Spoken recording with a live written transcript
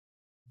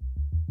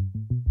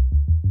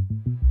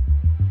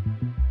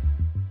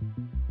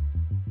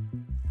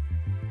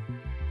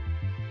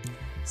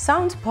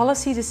Sound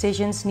policy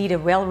decisions need a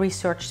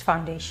well-researched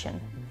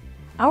foundation.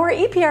 Our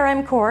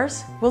EPRM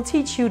course will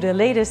teach you the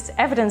latest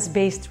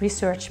evidence-based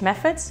research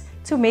methods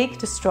to make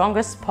the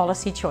strongest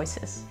policy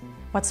choices.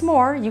 What's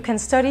more, you can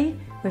study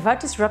without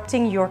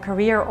disrupting your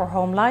career or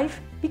home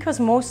life because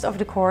most of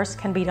the course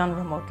can be done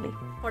remotely.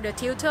 For the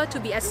tutor to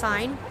be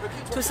assigned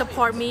to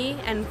support me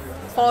and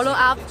follow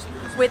up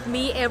with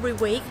me every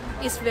week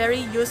is very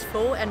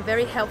useful and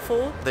very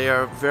helpful. They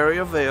are very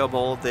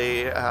available,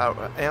 they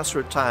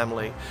answer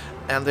timely,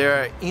 and they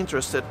are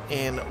interested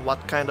in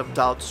what kind of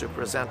doubts you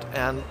present,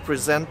 and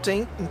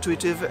presenting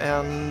intuitive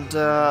and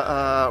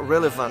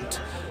relevant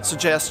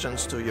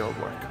suggestions to your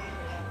work.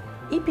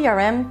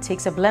 EPRM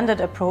takes a blended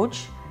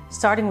approach,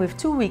 starting with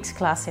 2 weeks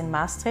class in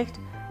Maastricht,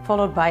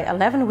 followed by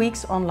 11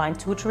 weeks online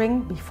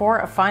tutoring before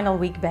a final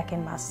week back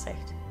in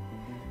Maastricht.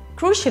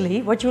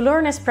 Crucially, what you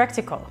learn is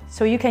practical,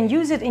 so you can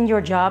use it in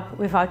your job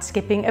without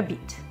skipping a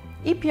beat.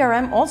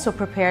 EPRM also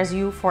prepares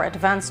you for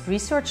advanced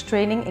research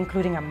training,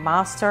 including a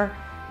master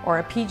or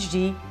a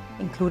PhD,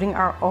 including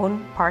our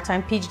own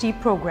part-time PhD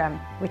program,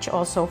 which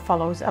also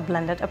follows a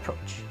blended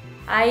approach.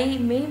 I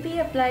may be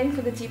applying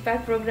for the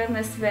GPAC program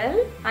as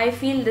well. I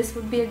feel this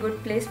would be a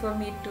good place for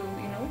me to,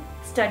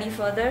 study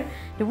further.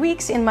 The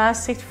weeks in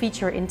Maastricht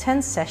feature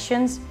intense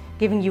sessions,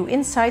 giving you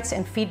insights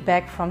and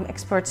feedback from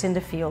experts in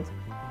the field.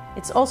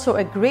 It's also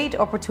a great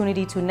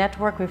opportunity to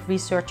network with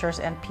researchers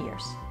and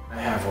peers.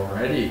 I have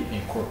already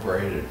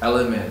incorporated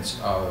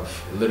elements of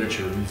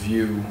literature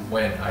review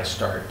when I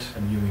start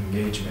a new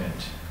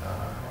engagement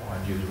or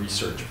a new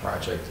research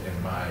project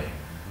in my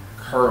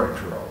current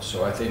role.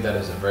 So I think that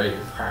is a very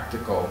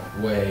practical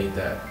way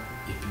that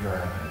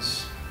EPRM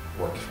has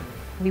worked for me.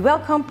 We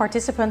welcome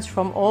participants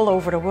from all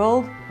over the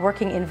world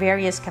working in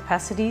various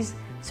capacities,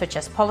 such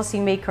as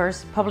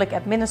policymakers, public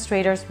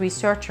administrators,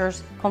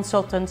 researchers,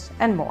 consultants,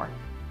 and more.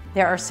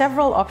 There are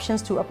several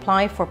options to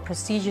apply for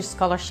prestigious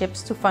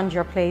scholarships to fund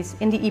your place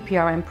in the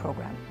EPRM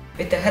program.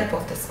 With the help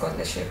of the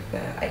scholarship,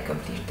 I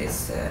complete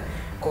this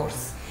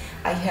course.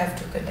 I have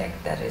to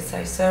conduct the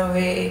research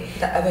survey,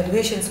 the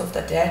evaluations of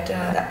the data,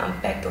 the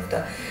impact of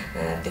the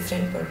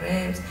different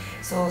programs.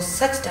 So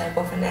such type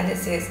of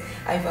analysis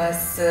I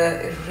was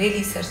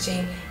really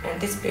searching,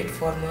 and this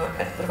platform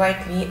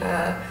provide me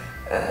a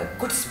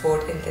good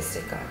support in this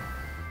regard.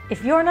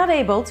 If you're not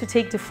able to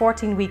take the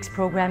 14 weeks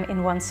program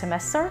in one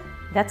semester,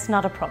 that's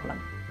not a problem.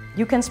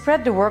 You can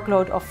spread the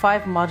workload of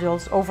 5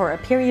 modules over a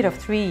period of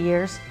 3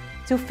 years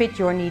to fit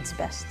your needs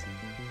best.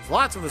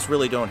 Lots of us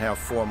really don't have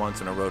 4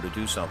 months in a row to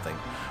do something,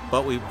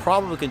 but we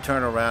probably can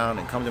turn around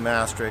and come to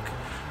Maastricht,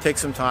 take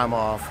some time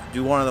off,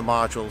 do one of the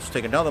modules,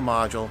 take another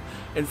module,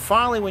 and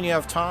finally when you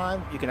have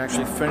time, you can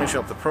actually finish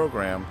up the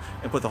program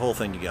and put the whole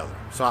thing together.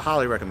 So I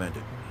highly recommend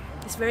it.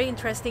 It's a very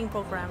interesting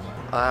program.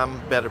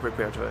 I'm better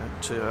prepared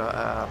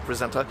to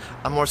present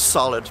a more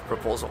solid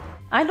proposal.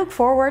 I look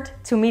forward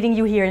to meeting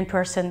you here in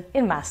person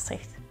in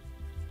Maastricht.